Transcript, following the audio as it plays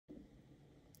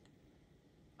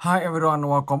Hi everyone,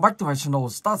 welcome back to my channel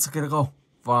Start Skate Go.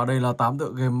 Và đây là 8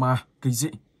 tựa game ma kinh dị.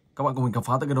 Các bạn cùng mình khám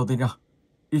phá tựa game đầu tiên nha.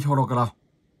 Hadal.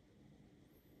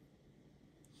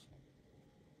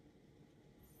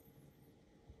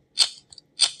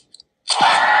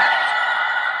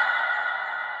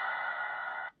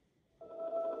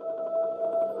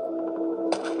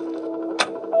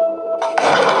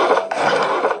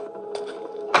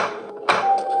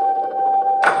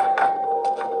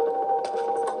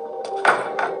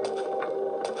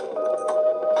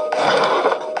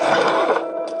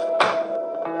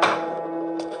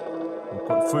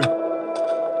 Quận Phi.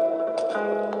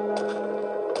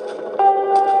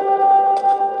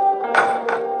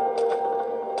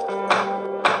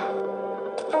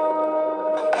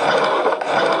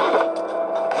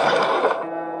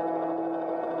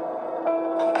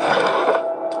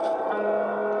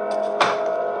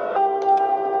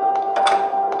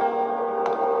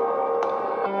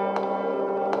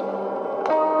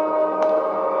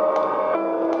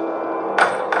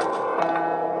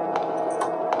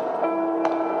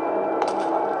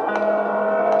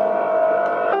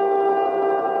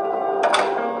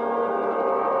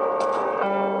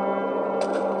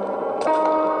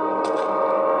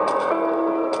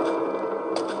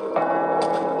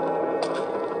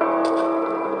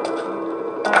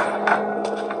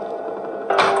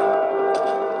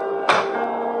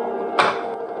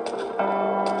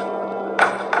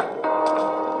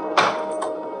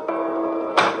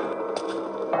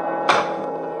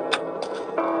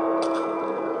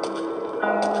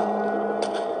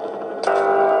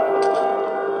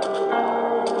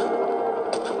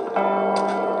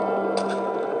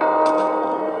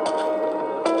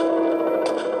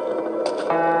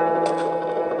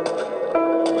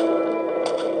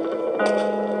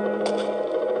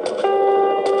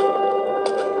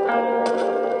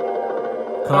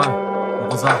 Rồi, một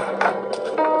con dao.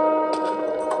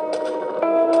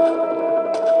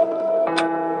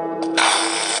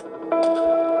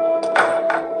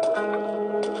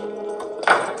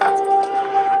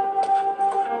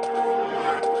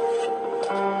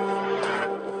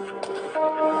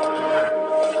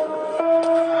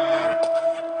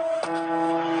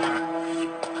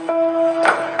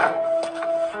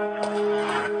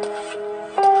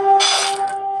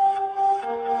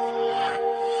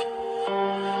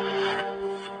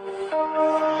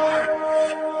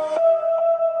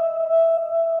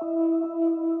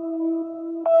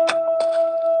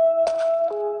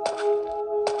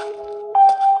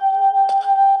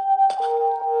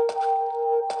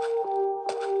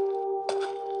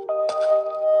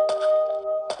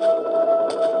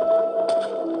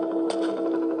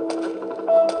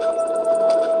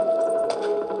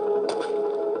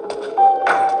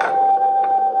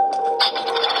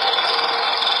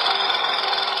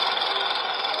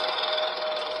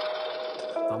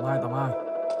 Tầm hai.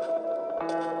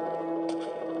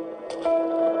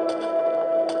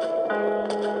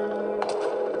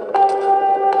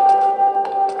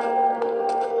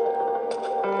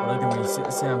 Ở đây thì mình sẽ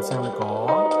xem có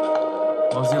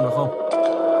báo riêng được không.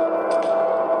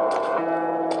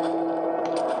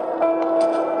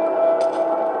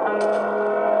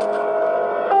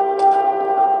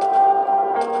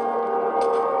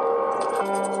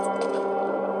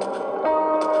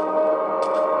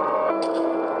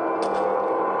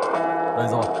 Đây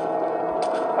rồi.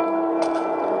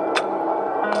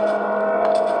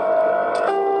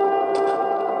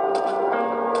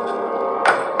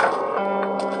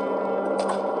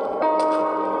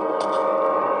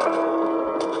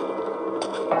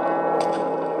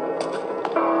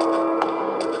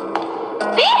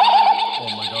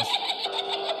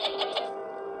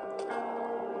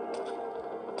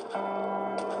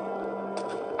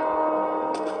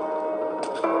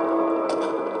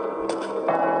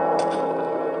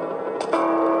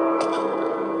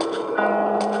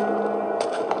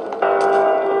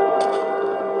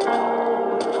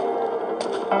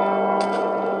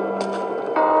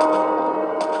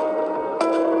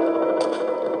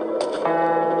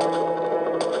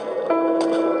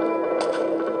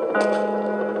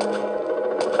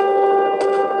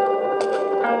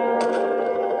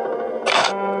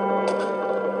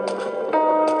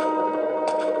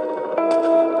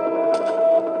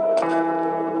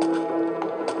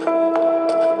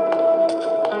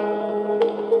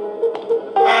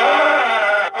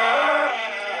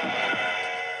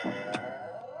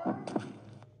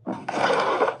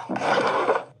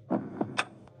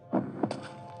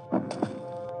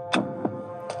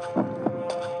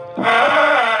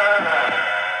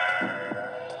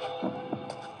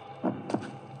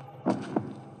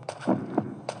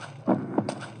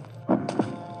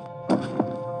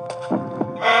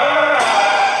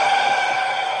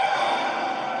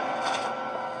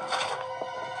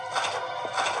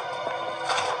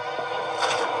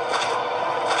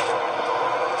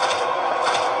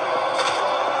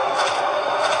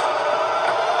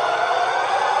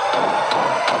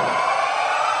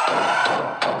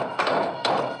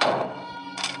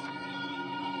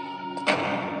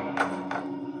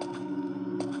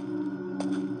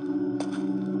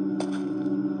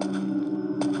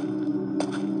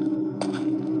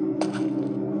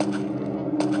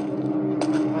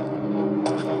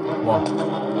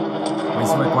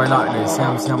 quay lại để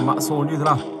xem mã số như thế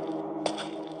nào.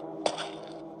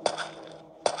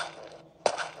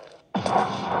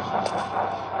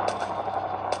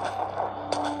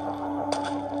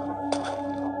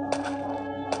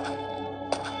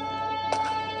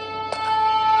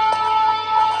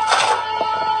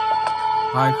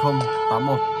 Hai không tám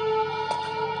một.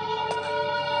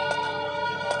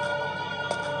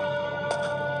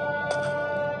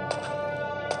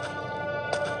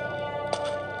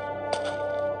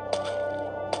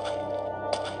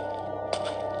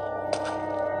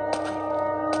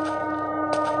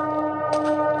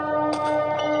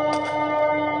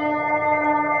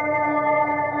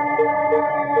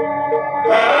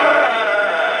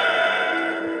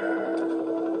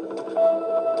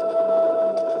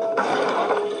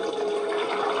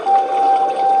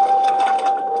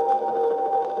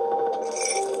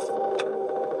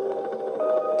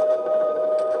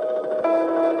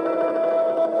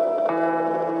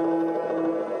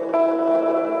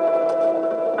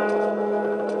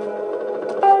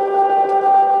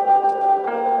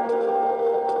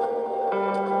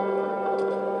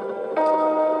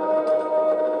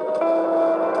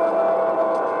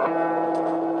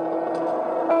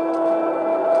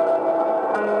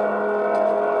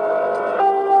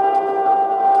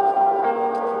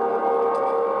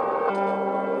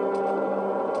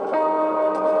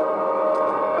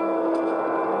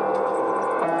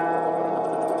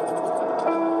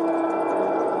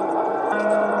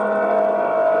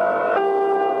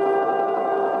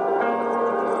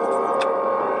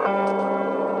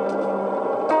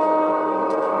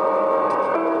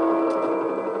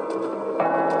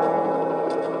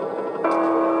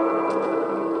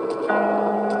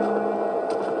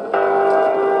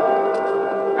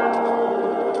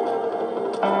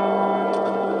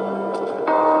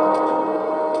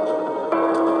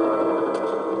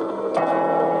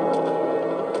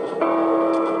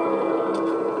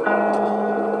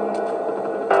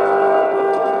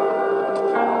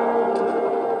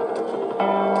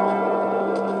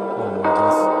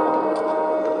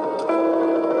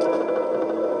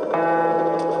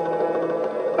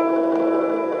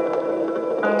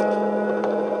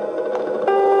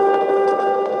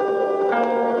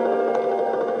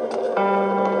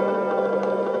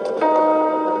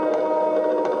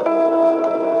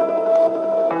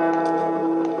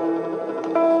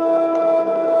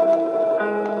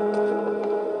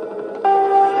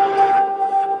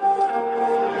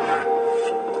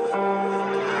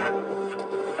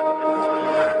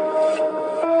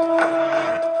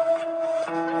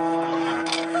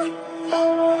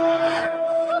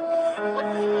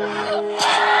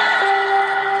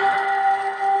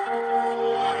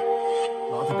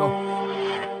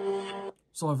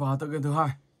 Rồi vào tựa game thứ hai.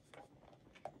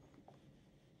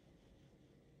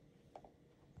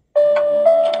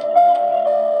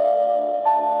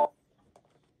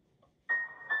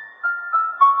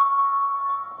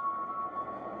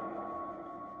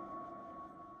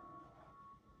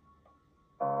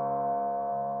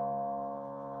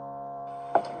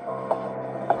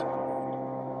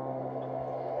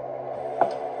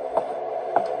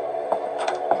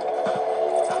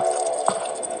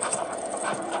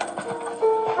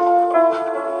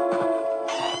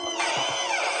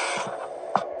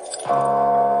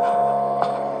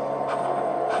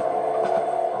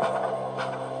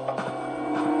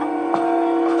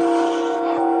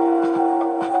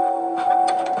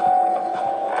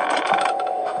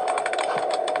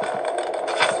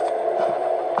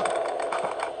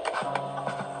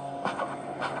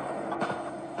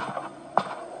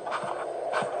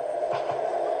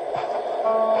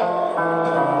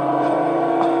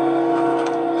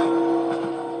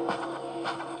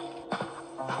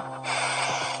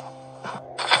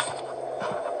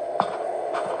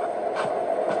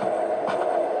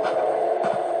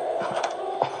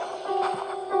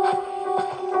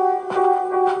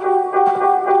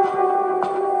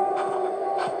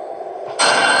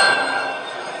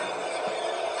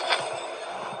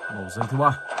 Giây thứ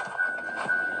ba.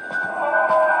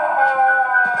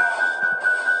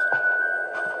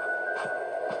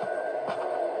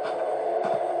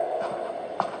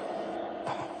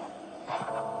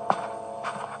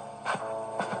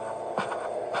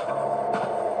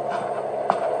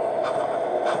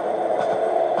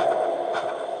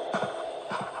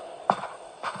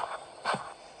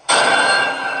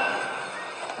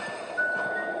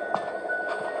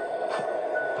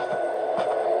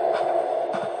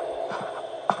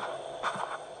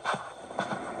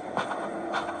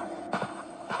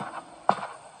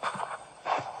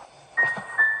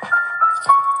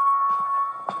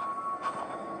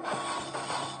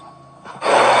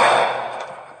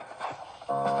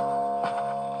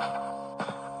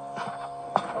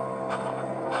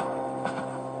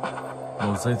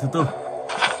 giây thứ 4,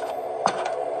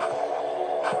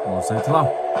 1 giây thứ 5.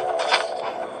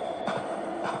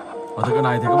 Ở thời gian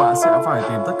này thì các bạn sẽ phải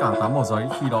tìm tất cả 8 mẩu giấy.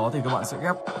 Khi đó thì các bạn sẽ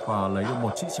ghép và lấy được một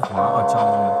chiếc chìa khóa ở trong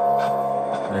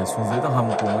để xuống dưới tầng hầm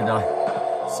của ngôi nhà này.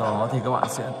 Sau đó thì các bạn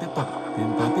sẽ tiếp tục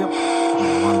tiến tới tiếp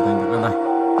để hoàn thành được cái này.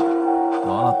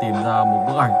 Đó là tìm ra một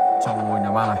bức ảnh trong ngôi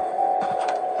nhà ma này.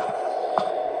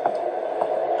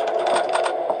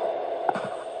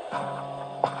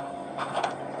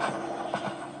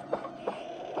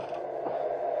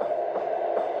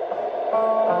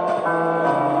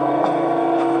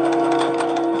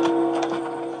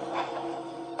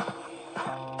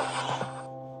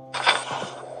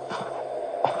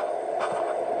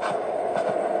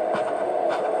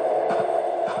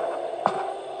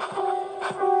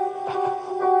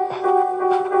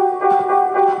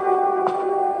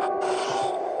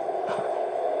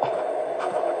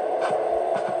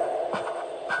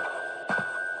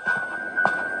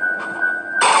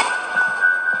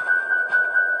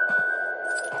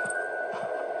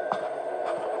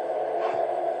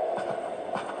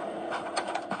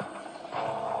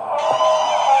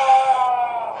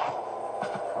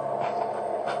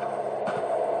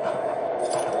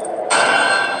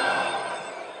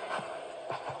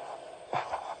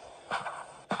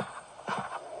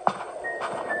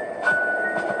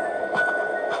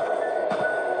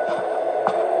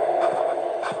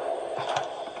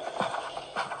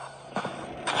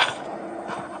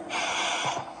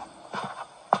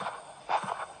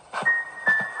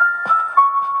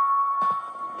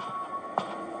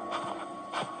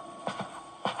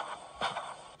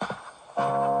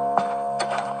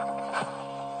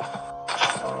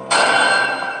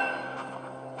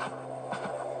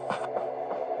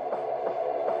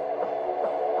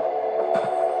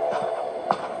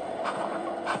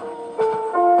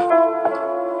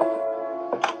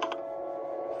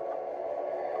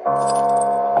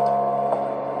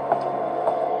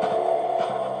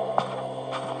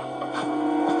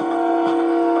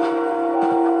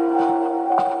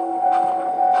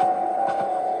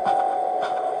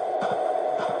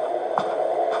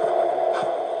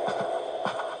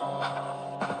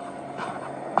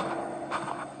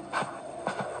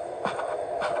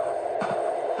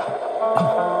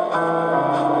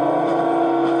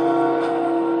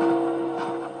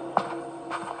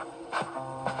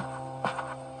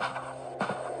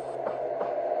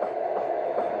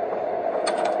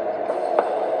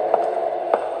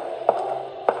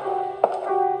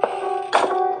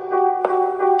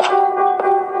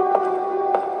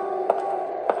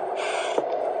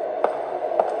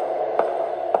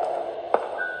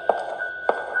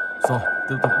 Rồi,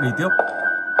 tiếp tục đi tiếp.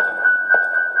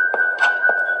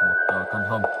 Một căn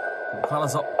hầm cũng khá là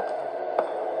rộng,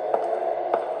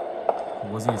 không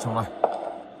có gì trong này.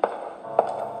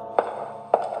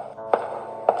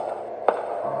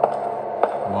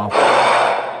 Wow,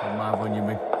 con ma vừa nhìn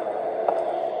mình.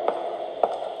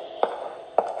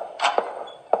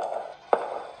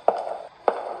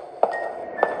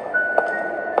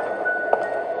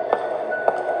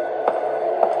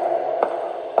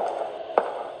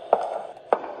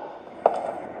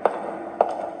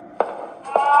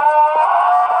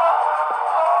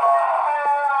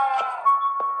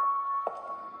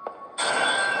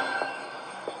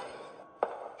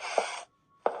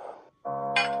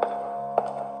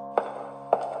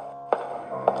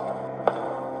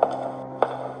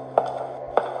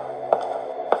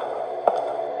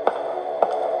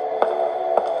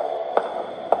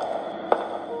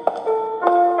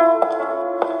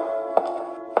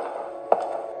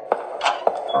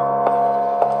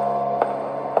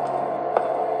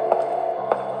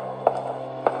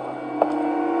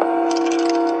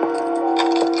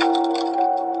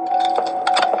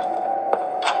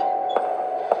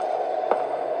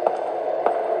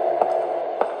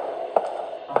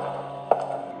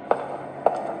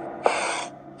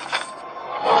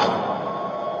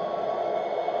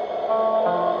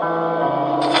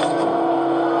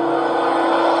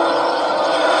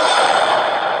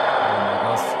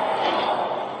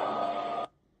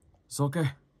 Ok.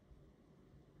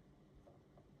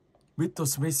 Mr.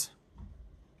 Smith.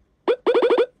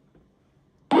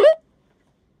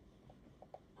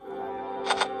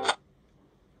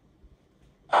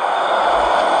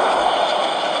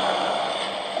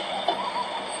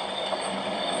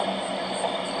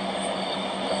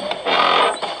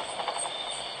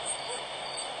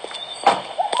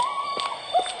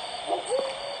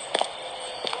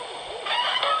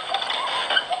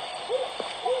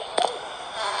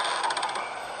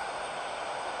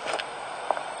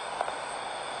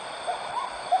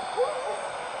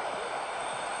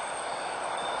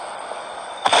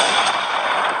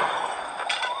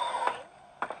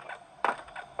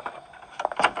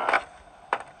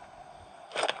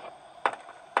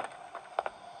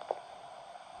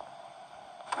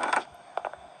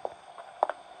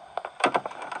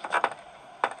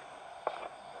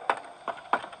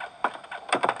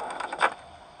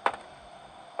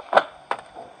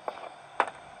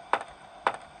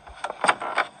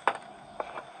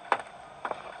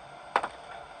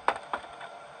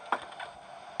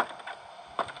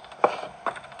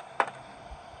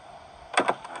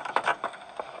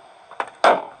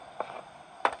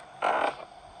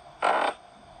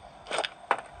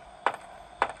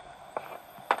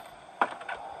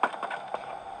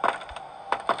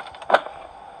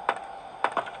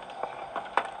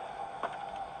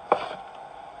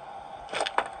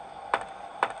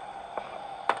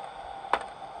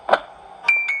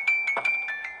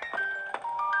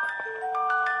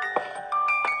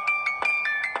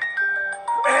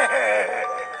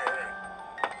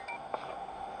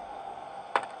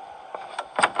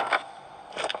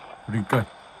 Rình cười.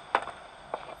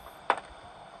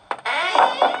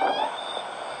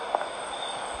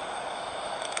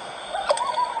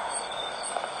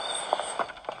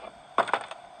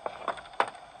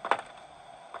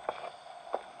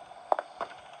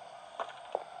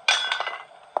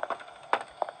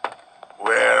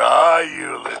 Where are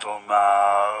you, little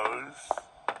mouse?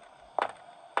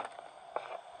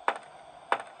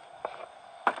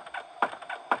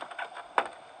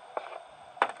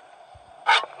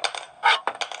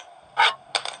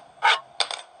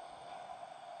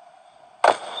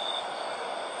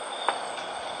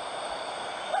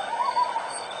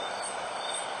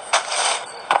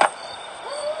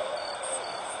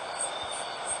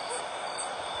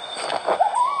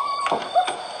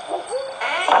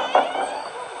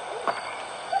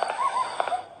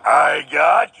 I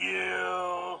got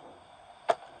you.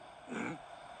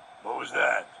 What was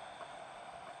that?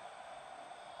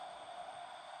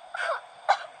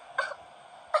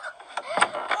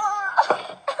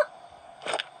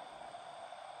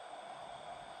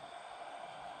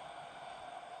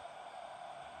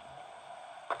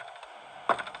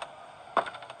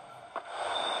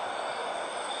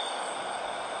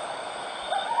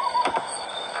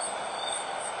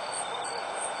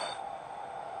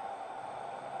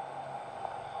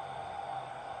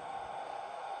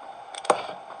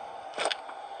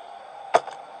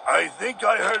 I think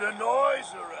I heard a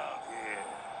noise around here.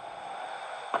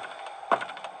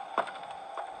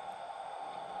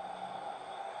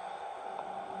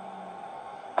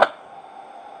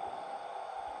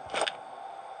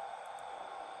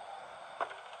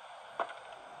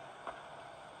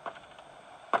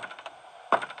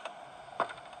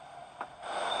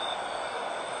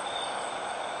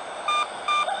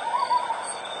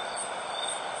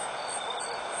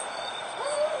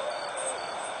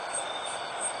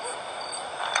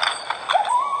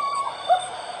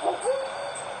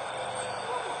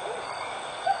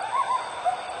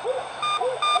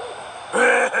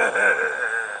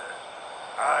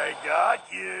 I got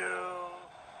you.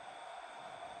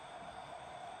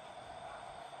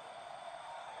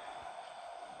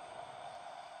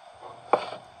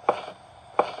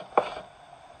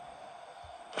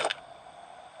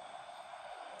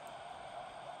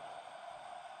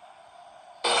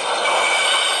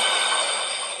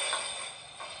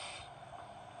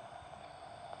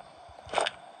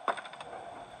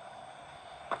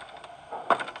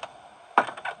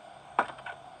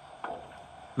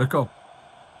 Let's go.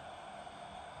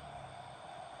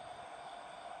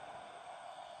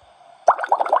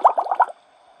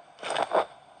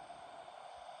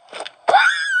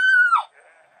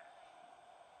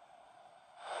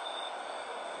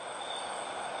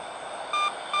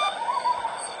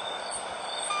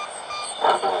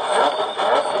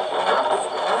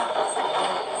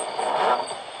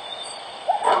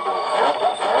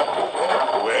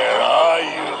 Where are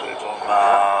you, little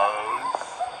mouse?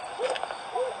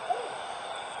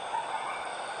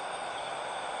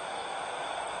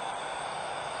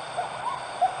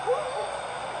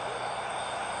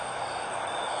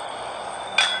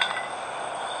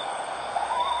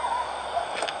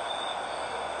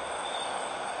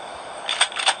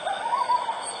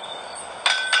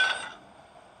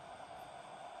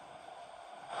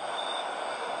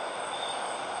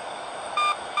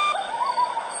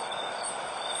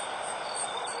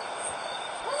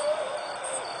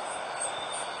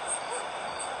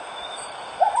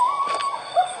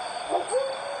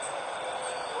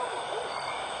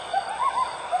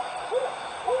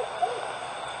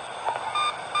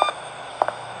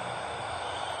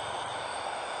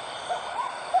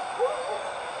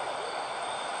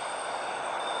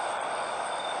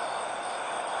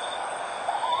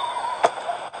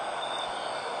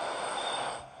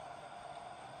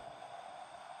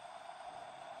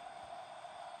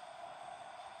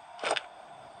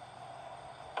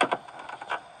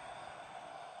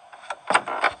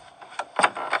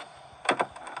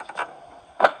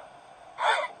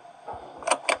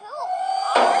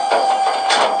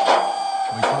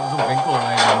 Mình sẽ dùng cánh cửa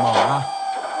này để mở ra,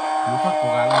 cứu thoát cô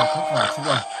gái này thoát khỏi chiếc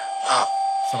lồng.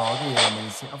 Sau đó thì mình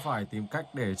sẽ phải tìm cách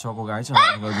để cho cô gái trở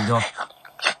lại người bình thường.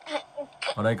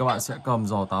 Ở đây các bạn sẽ cầm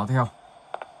giỏ táo theo.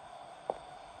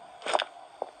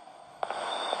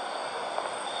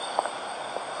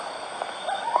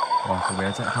 Wow, cô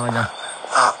bé chạy khá là nhanh.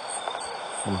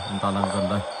 Ui, chúng ta đang gần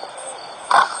đây.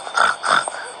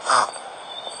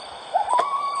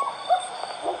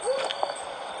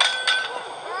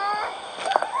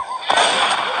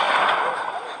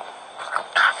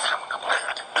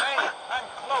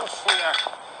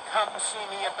 Come see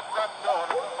me at the front door of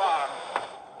the barn.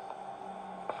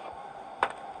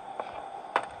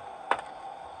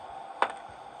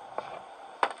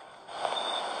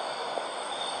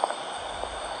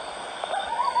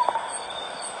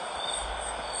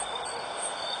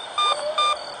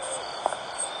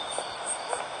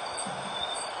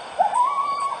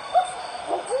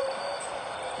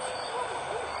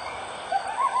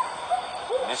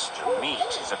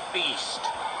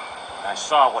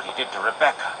 saw what he did to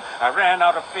Rebecca. I ran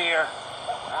out of fear.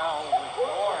 Now, with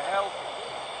your help,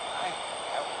 I can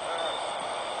help her.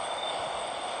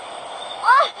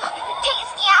 Oh,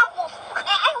 tasty apples.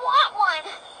 I want one.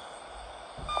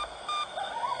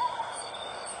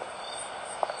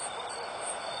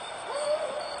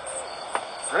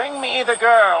 Bring me the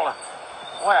girl.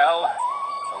 Well,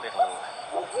 the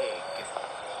little pig.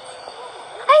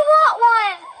 I want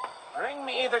one. Bring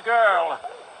me the girl.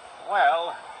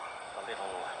 Well, the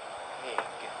little pig.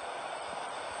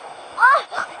 Oh,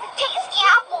 tasty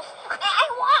apples. I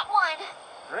want one.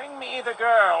 Bring me the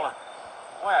girl.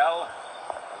 Well,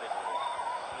 the little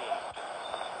pig.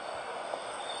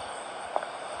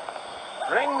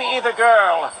 Bring me the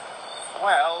girl.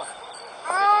 Well,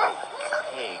 the little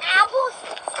pig. Apples?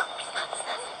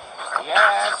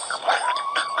 Yes.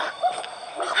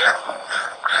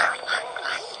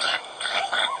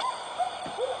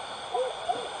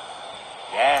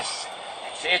 Yes,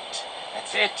 that's it.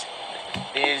 That's it.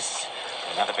 This,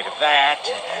 another bit of that.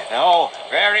 Oh,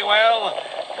 very well.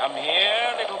 Come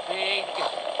here, little pig.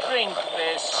 Drink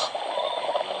this.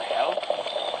 It will help.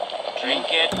 Drink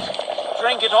it.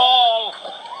 Drink it all.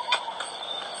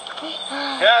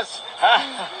 Yes. Yes.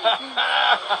 Am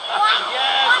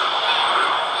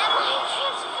I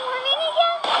transforming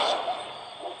again?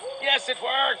 Yes, it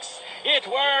works. It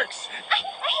works. I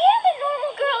am a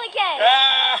normal girl again.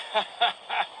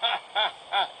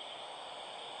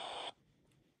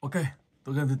 Ok,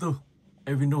 tựa game thứ tư,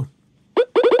 Evinol.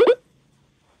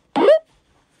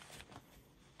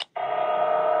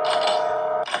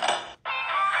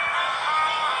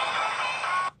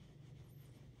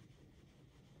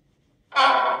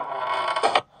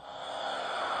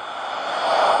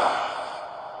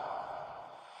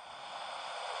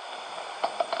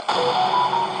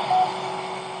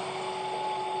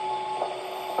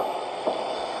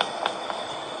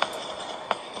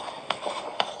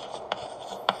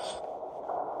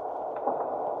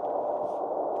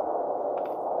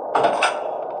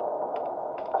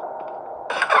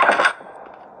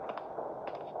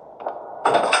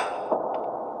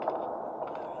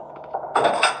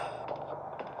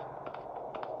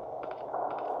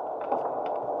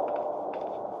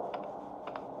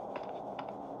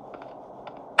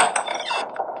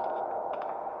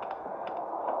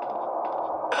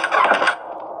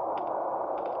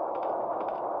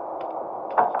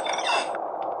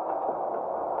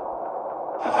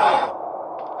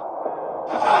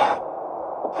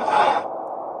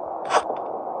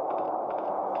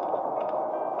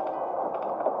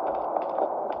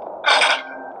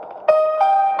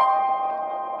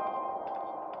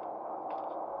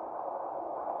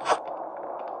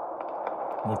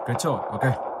 Một cái chổi, ok.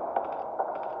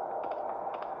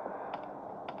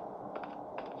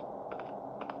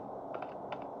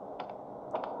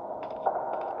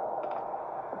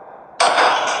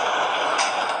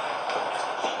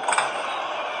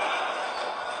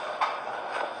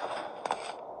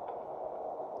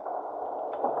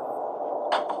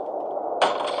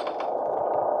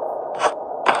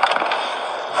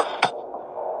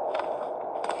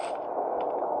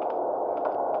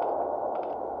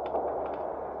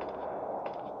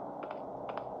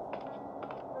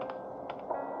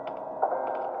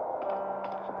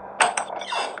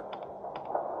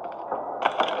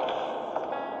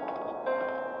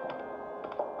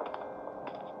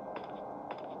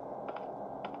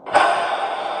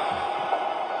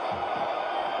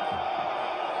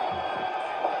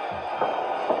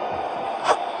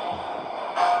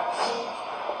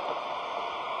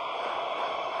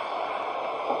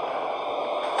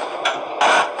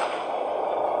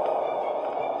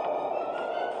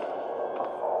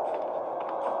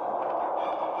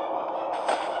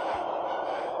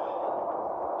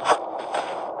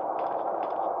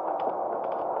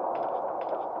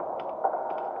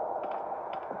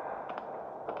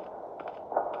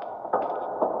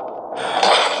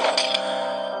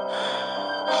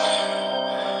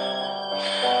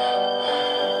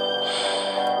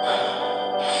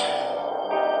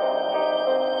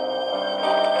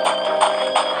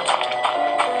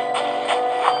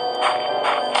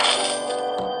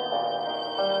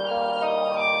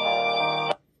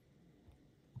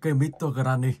 Ok, Mr.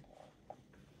 Granny.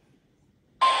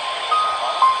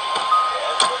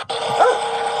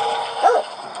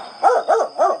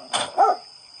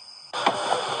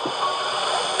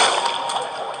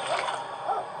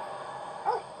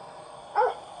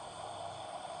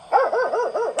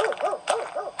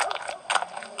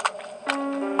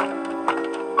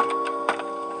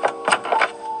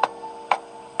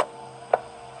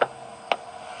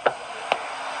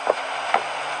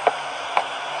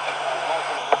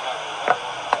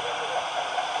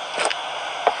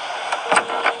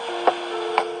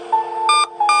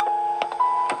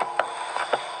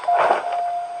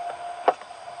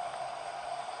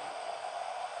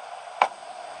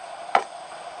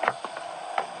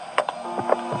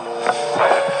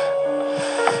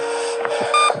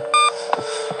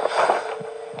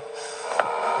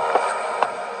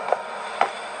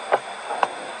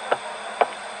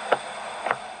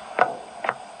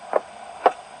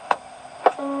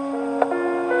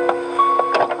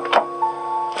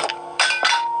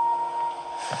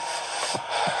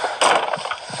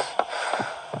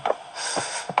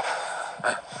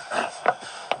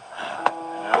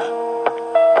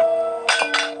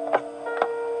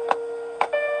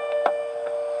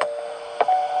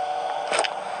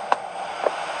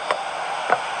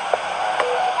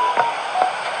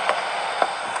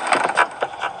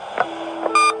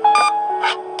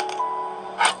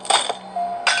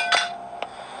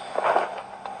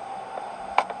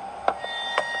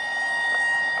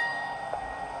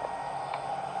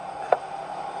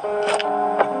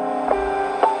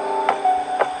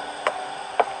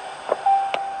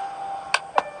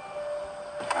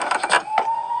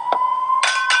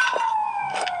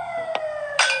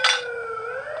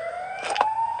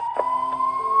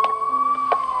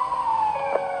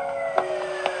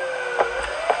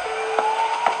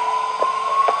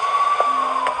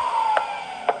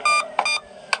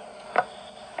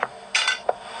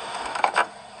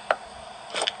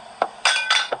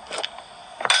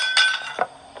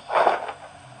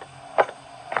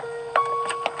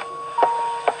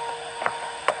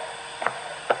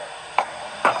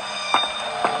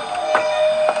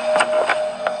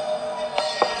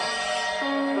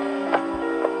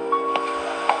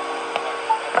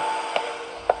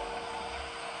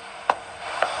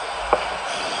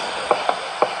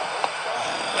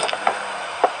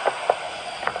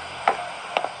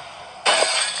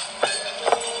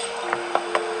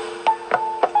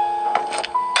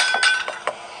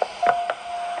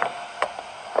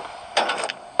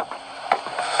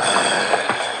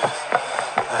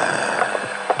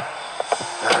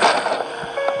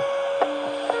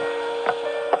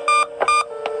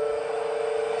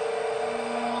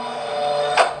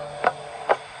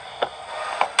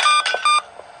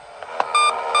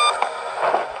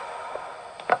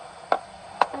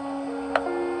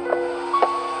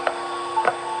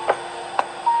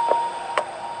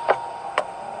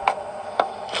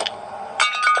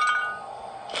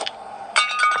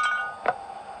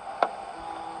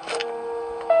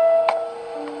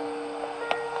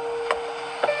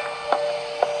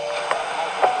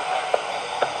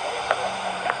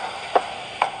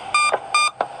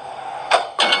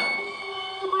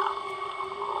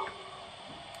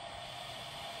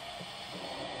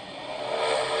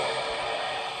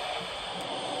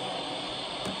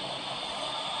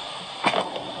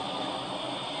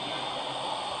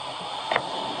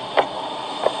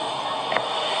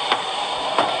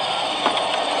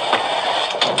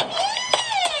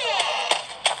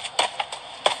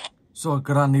 Rồi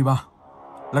Granny vào.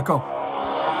 Let's go.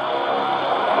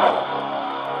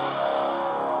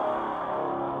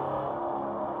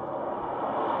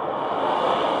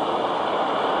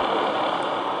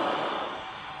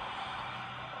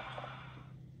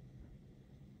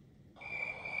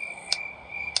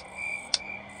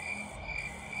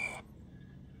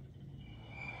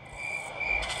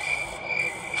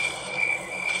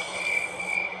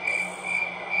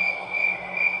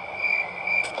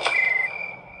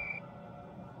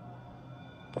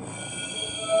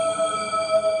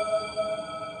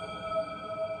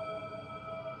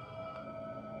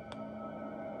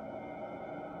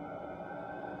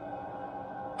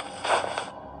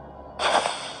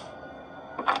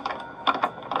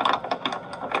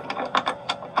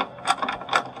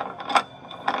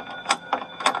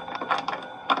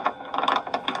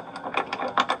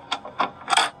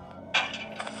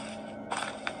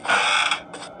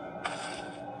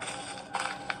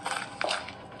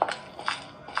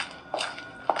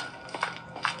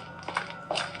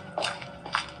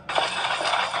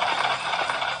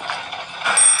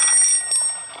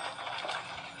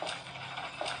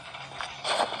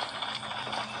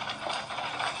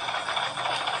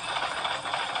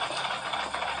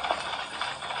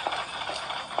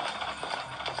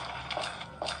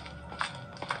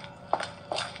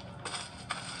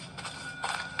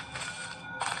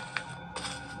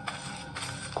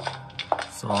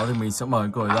 Sau đó thì mình sẽ mở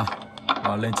cửa ra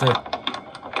và lên trên.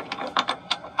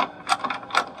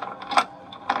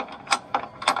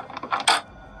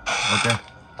 Ok.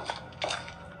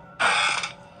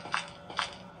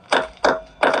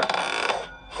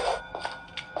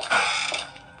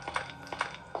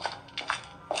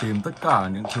 Tìm tất cả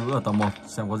những thứ ở tầng 1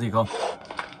 xem có gì không.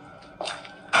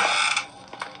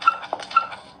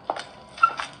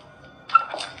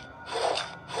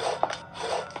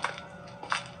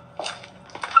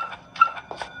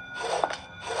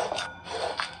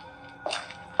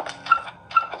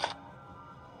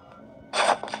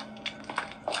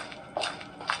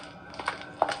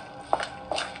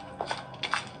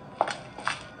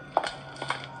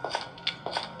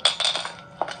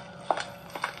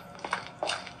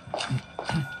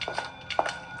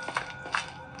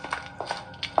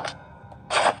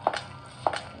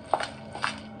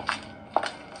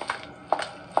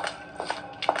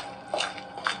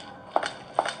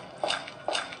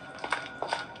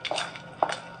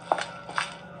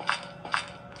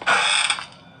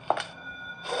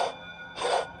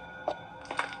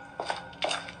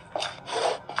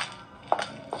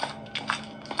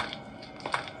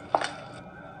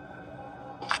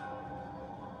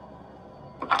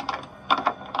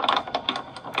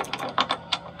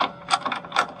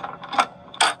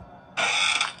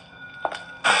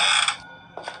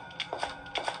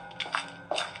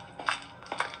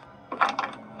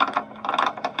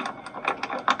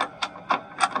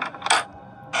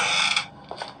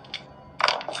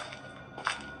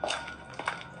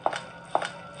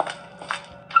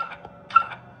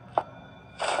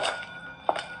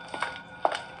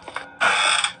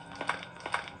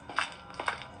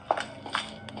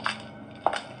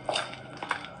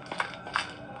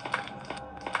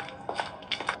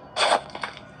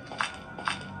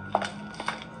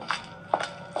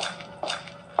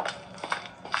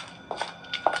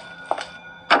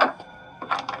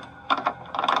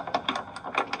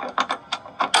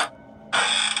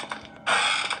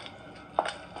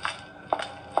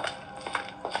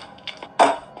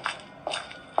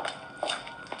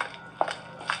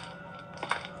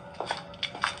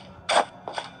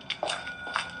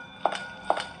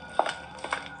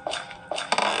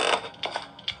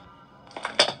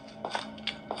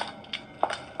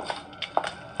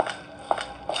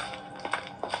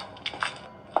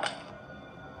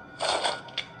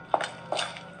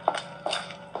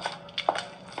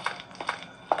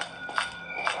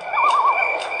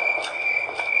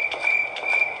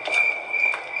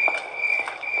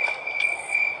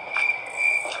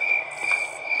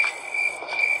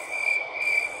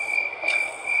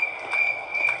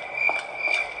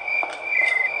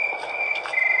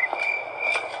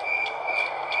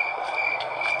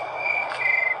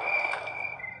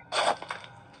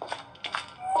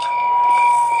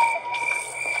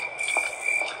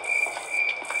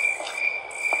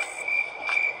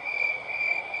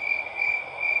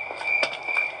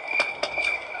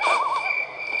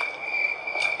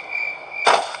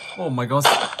 Oh my god.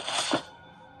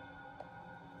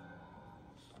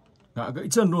 Ngã gãy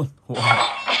chân luôn.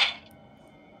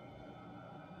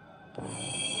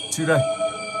 Chứ đây.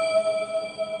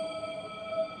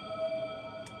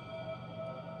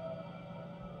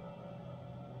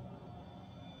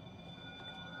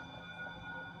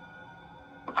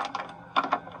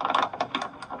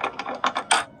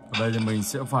 Ở đây thì mình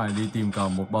sẽ phải đi tìm cả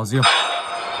một bao diêm.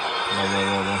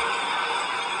 Wow.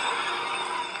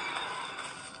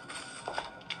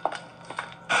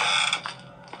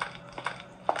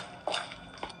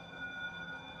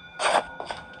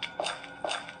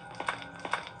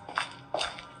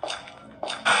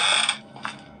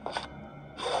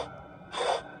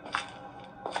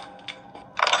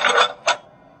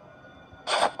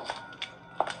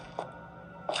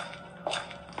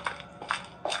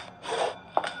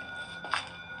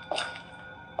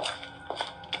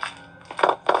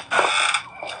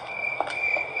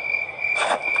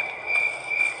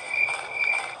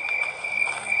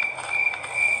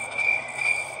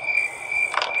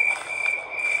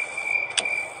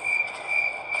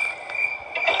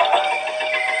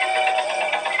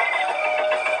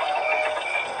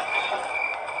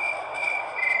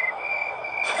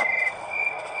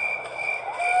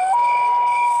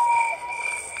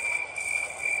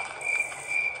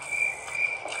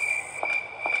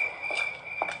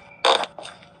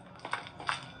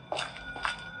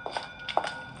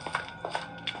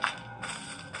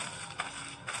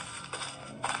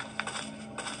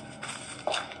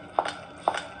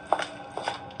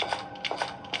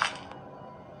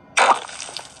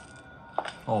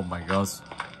 Oh my god.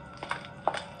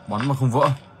 Bắn mà không vỡ.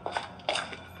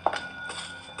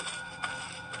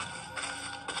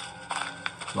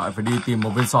 Lại phải đi tìm một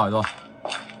viên sỏi rồi.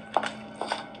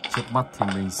 Trước mắt thì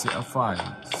mình sẽ phải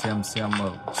xem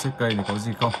ở chiếc cây này có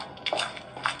gì không.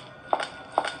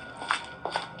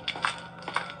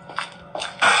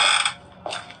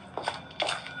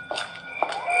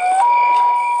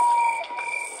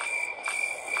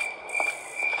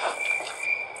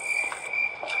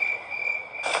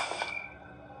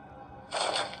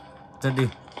 Chết đi.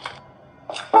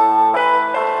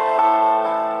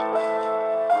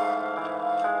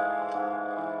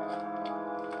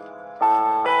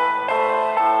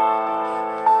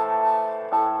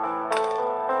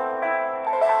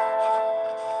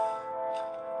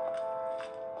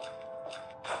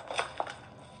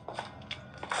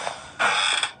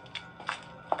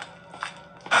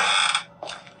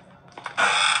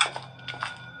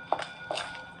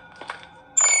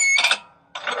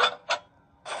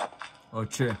 Ở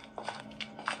trên.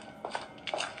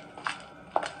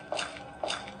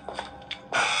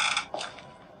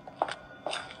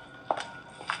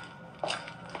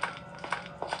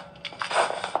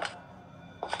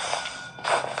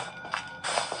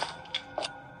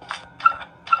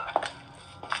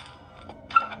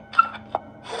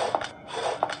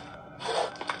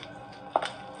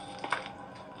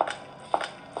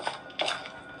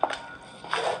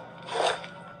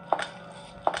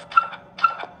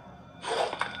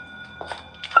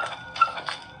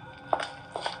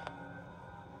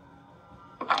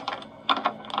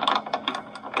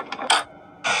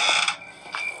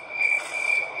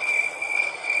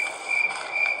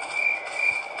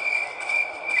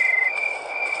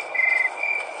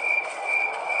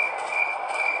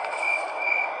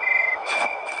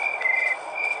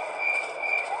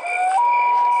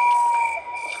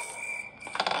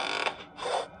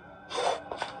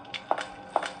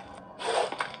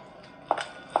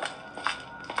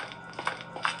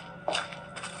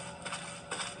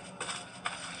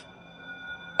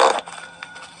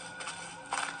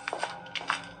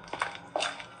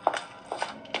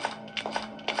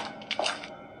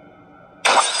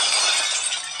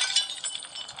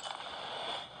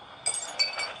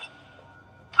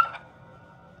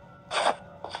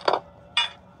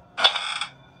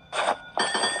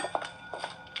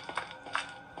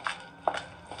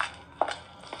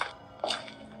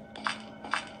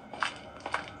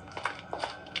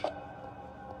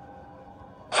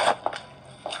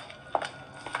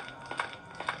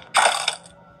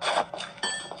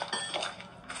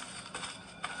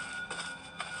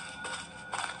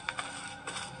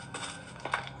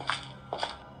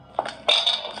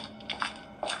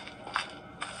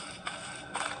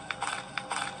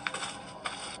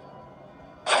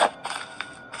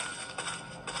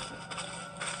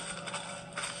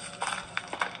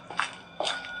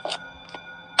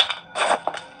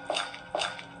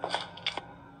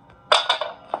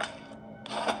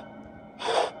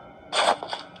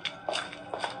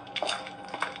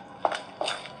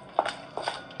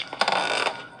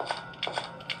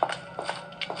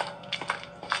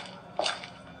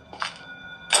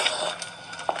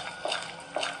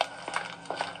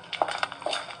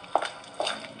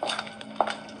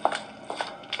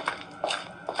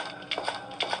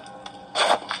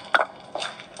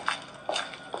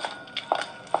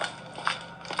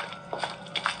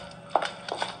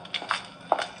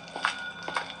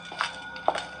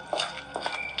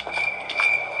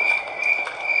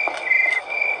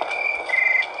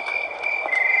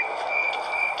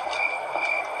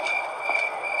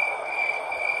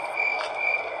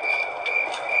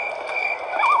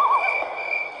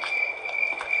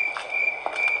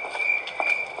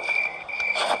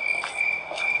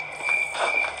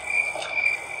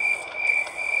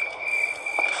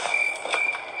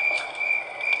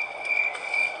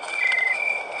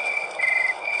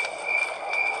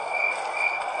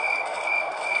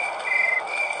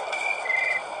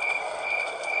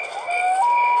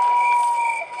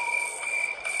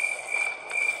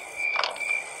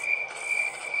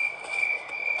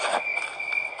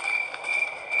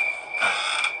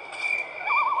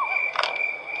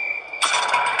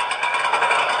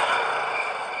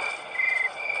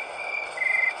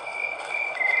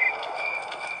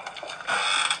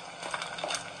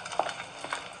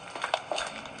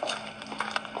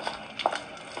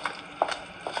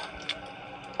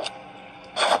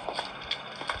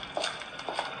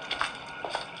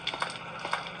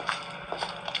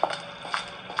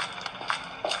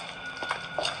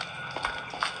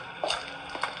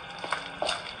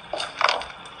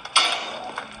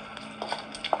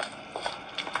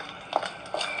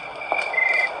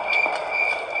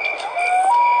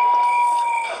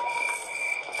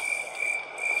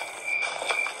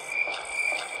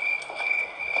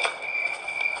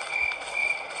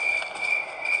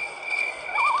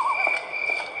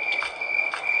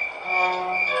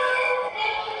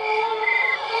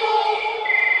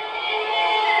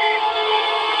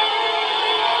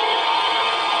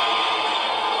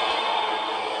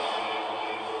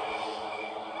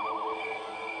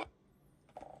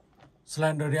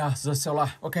 Slendrina, the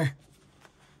Cellar. Okay.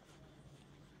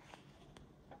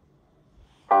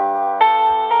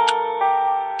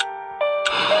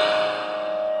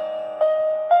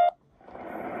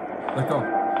 Let's go.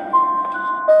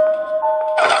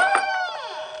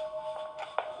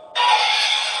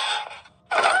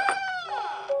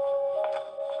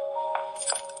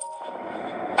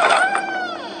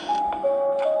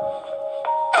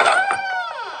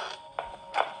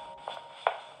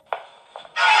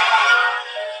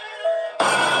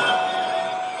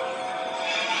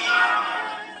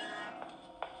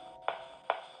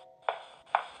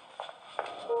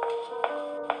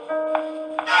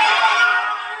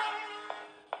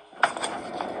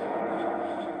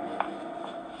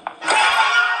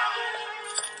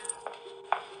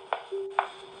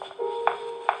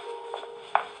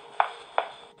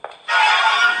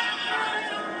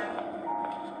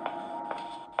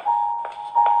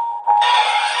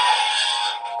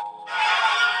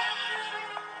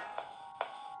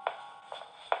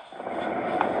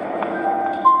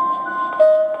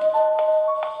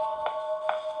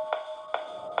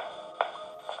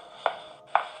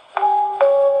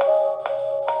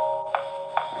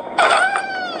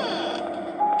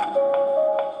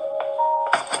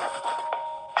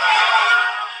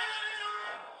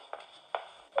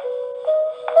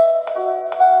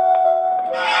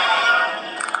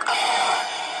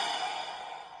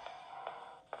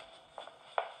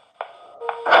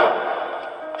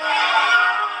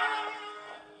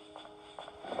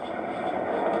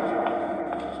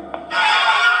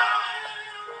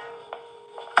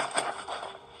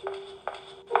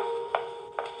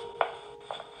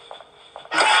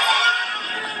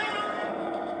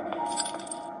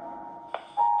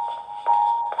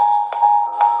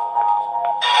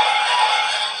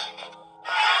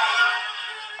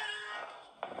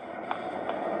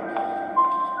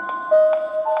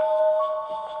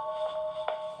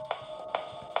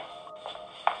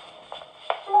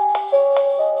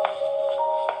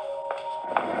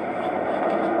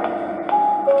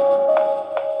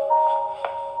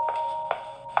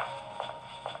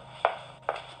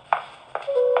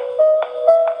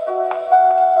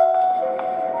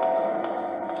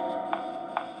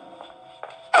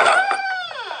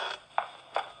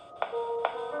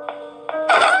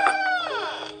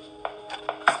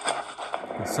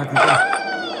 Second go.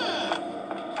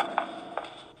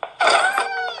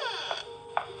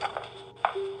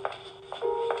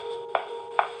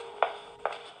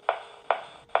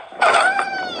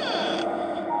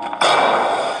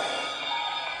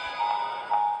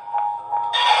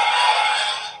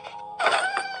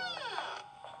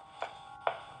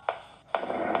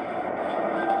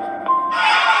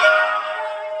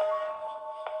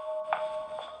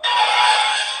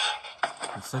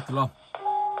 Set the long.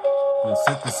 We'll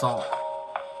set the saw.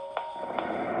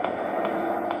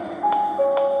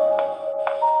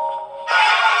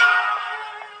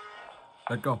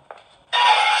 Let go.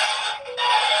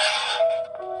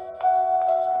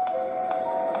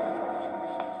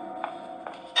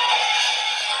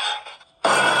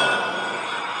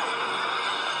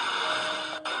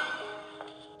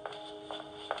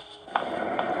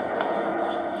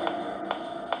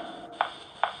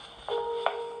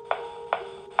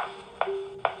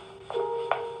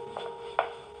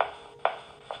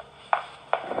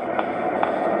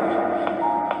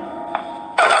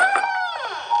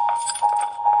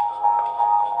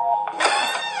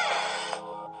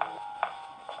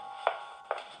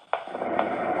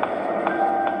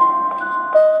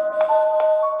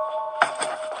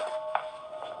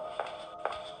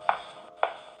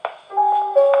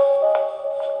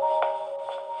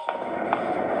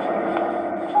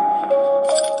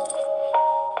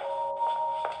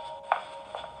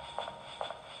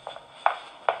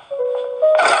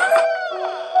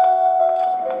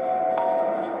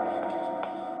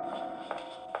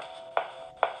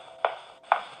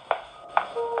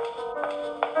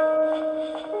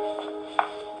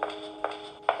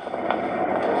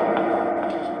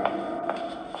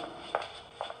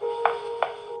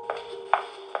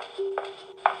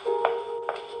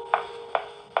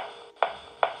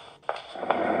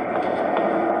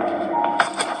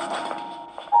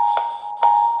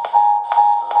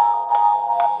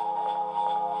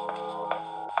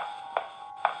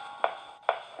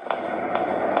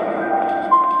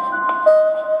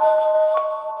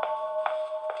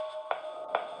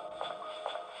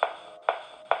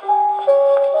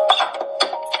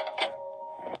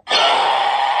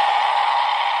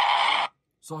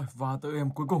 Rồi, và tới em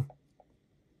cuối cùng.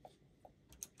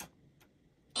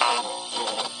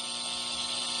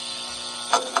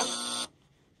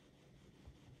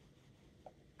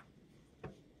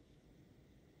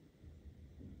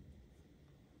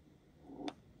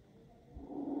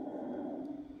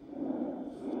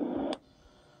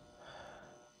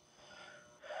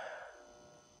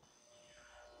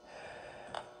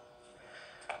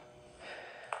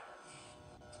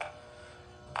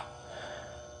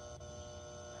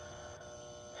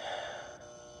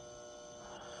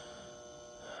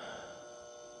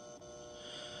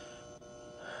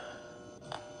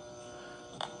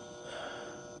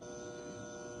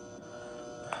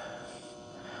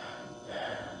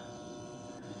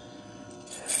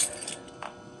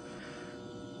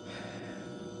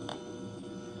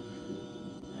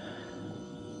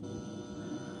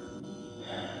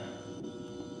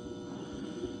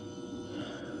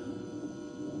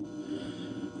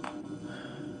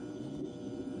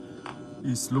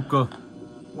 Is Looker.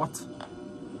 What?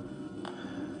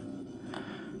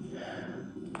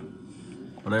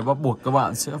 Ở đây bắt buộc các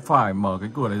bạn sẽ phải mở cái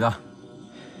cửa này ra.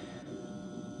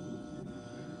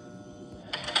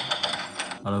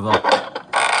 Được rồi.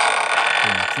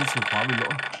 Chiếc chìa khóa bị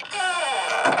lỗi.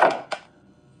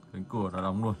 Cánh cửa đã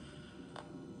đóng luôn.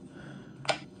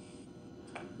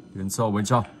 Tiến sâu bên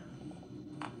trong.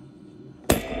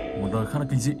 Một nơi khá là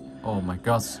kinh dị. Oh my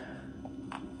god.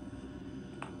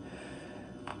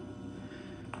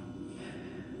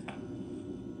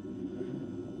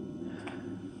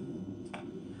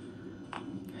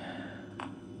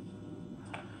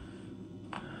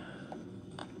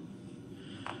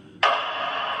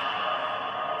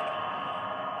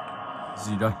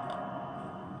 Gì đây?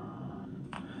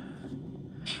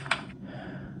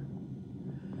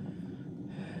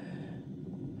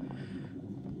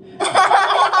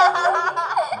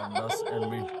 Mandas and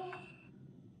me.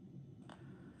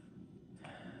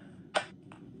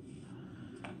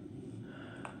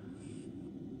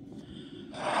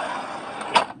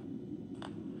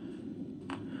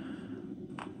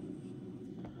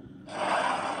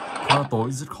 Khá là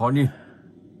tối, rất khó nhìn.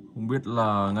 Không biết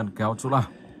là ngăn kéo chỗ nào.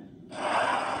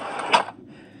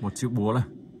 Một chiếc búa này.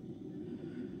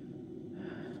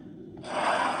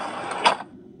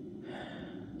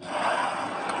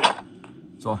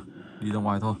 Rồi, đi ra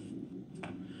ngoài thôi.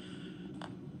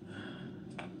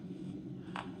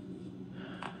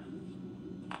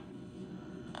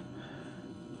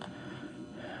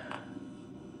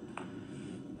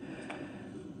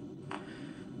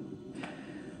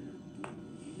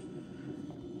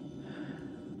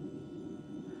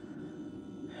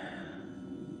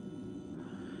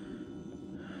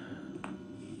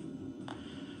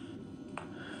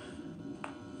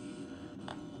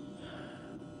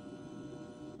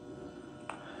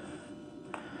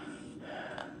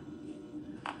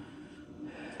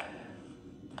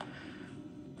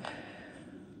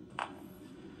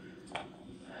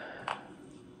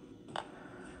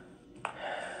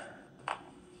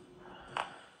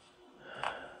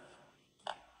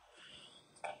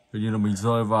 Hình như là mình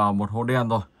rơi vào một hố đen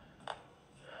rồi.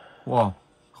 Wow,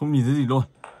 không nhìn thấy gì luôn.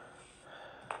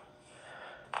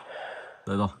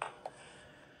 Đây rồi.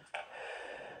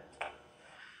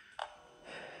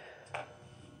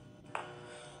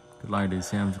 Cái này để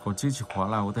xem có chiếc chìa khóa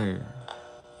nào có thể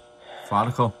phá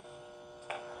được không.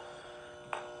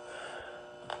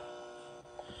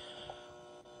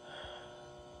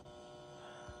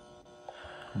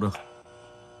 Không được.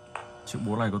 Chiếc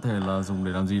búa này có thể là dùng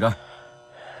để làm gì đây?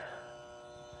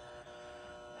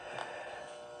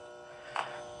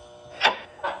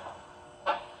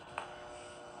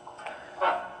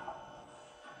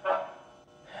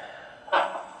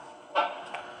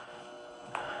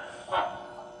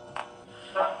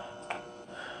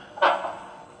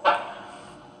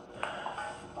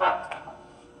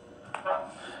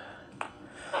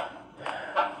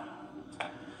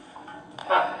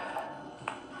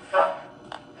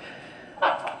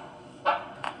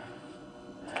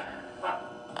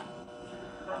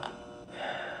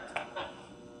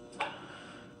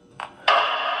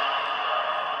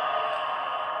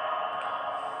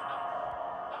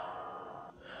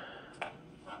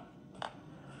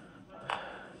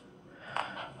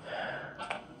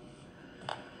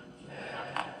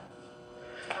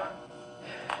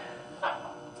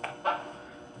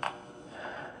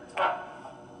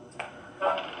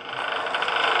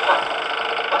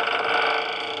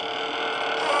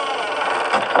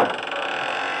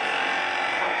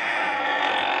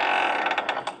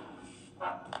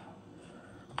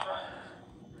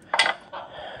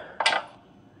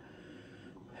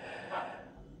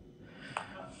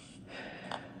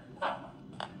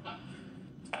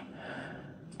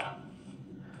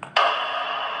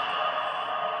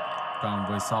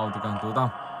 Càng về sau thì càng tối tăm.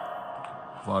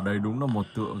 Và đây đúng là một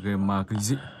tựa game ma kinh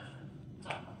dị.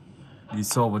 Đi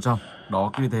sâu vào trong.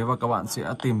 Đó, như thế và các bạn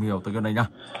sẽ tìm hiểu tới cái này nha.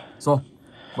 Rồi,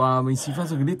 và mình xin phép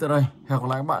dừng clip tại đây. Hẹn gặp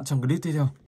lại các bạn trong clip tiếp theo.